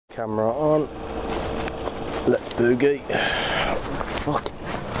Camera on. Let's boogie. Fuck.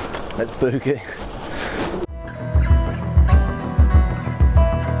 Let's boogie.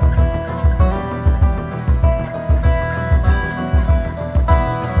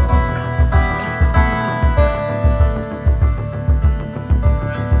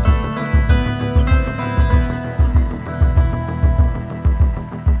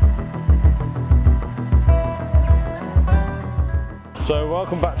 So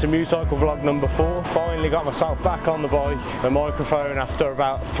welcome back to MUCYCLE vlog number 4. Finally got myself back on the bike, the microphone after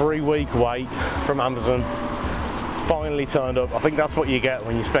about 3-week wait from Amazon. Finally turned up. I think that's what you get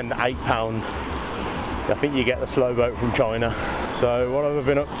when you spend £8. I think you get the slow boat from China. So what have I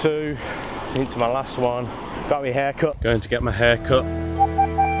been up to since my last one? Got my hair cut. Going to get my hair cut.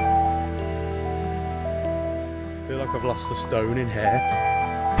 Feel like I've lost a stone in hair.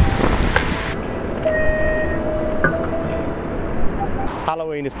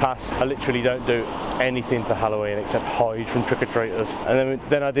 Halloween has passed. I literally don't do anything for Halloween except hide from trick-or-treaters. And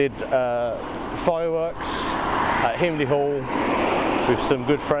then I did fireworks at Himley Hall with some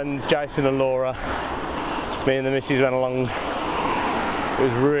good friends, Jason and Laura. Me and the missus went along. It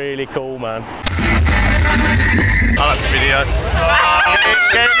was really cool, man. Oh, that's a video.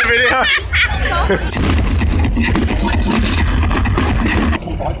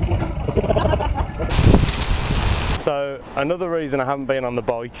 So another reason I haven't been on the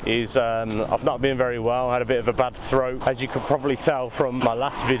bike is I've not been very well. I had a bit of a bad throat, as you could probably tell from my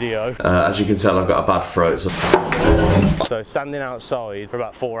last video. As you can tell, I've got a bad throat. So standing outside for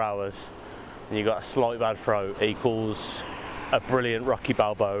about 4 hours and you got a slight bad throat equals a brilliant Rocky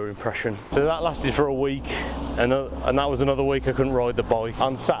Balboa impression. So that lasted for a week, and that was another week I couldn't ride the bike.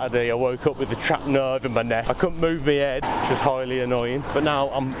 On Saturday I woke up with a trapped nerve in my neck. I couldn't move my head, which was highly annoying, but now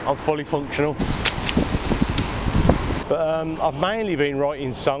I'm fully functional. But I've mainly been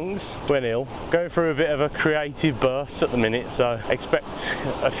writing songs when ill, going through a bit of a creative burst at the minute, so expect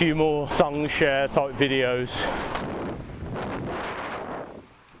a few more song share type videos.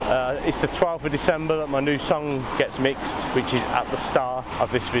 It's the 12th of December that my new song gets mixed, which is at the start of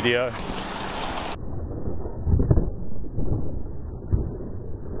this video.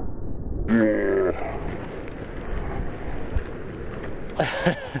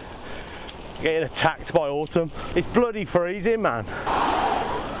 Getting attacked by autumn. It's bloody freezing, man.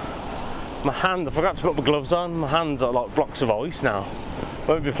 My hand, I forgot to put my gloves on. My hands are like blocks of ice now.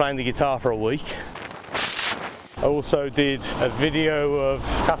 Won't be playing the guitar for a week. I also did a video of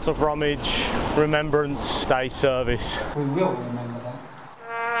Castle Bromwich Remembrance Day service. We will remember that.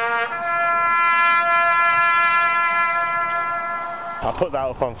 I put that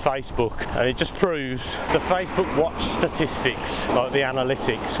up on Facebook, and it just proves the Facebook watch statistics, like the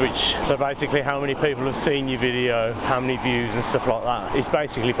analytics, so basically how many people have seen your video, how many views and stuff like that. It's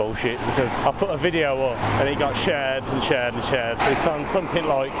basically bullshit, because I put a video up and it got shared and shared and shared. It's on something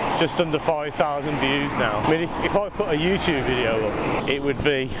like just under 5,000 views now. I mean, if I put a YouTube video up, it would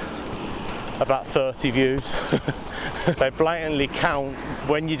be about 30 views. They blatantly count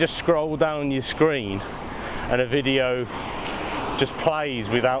when you just scroll down your screen and a video just plays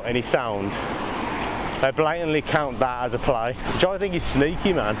without any sound. They blatantly count that as a play, which I think is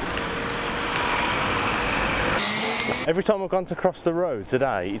sneaky, man. Every time I've gone to cross the road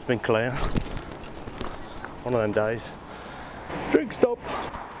today, it's been clear. One of them days. Drink stop.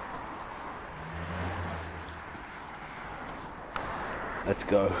 Let's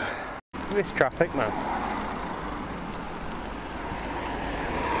go. Look at this traffic, man.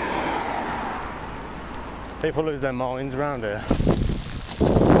 People lose their minds around here.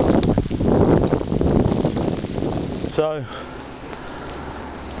 So,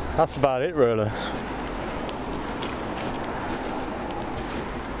 that's about it, really.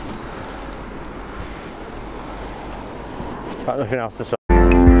 Got nothing else to say.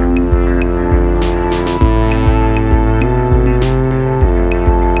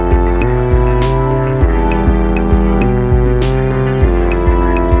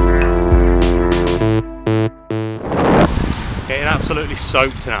 Getting absolutely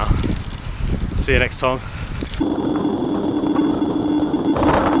soaked now. See you next time.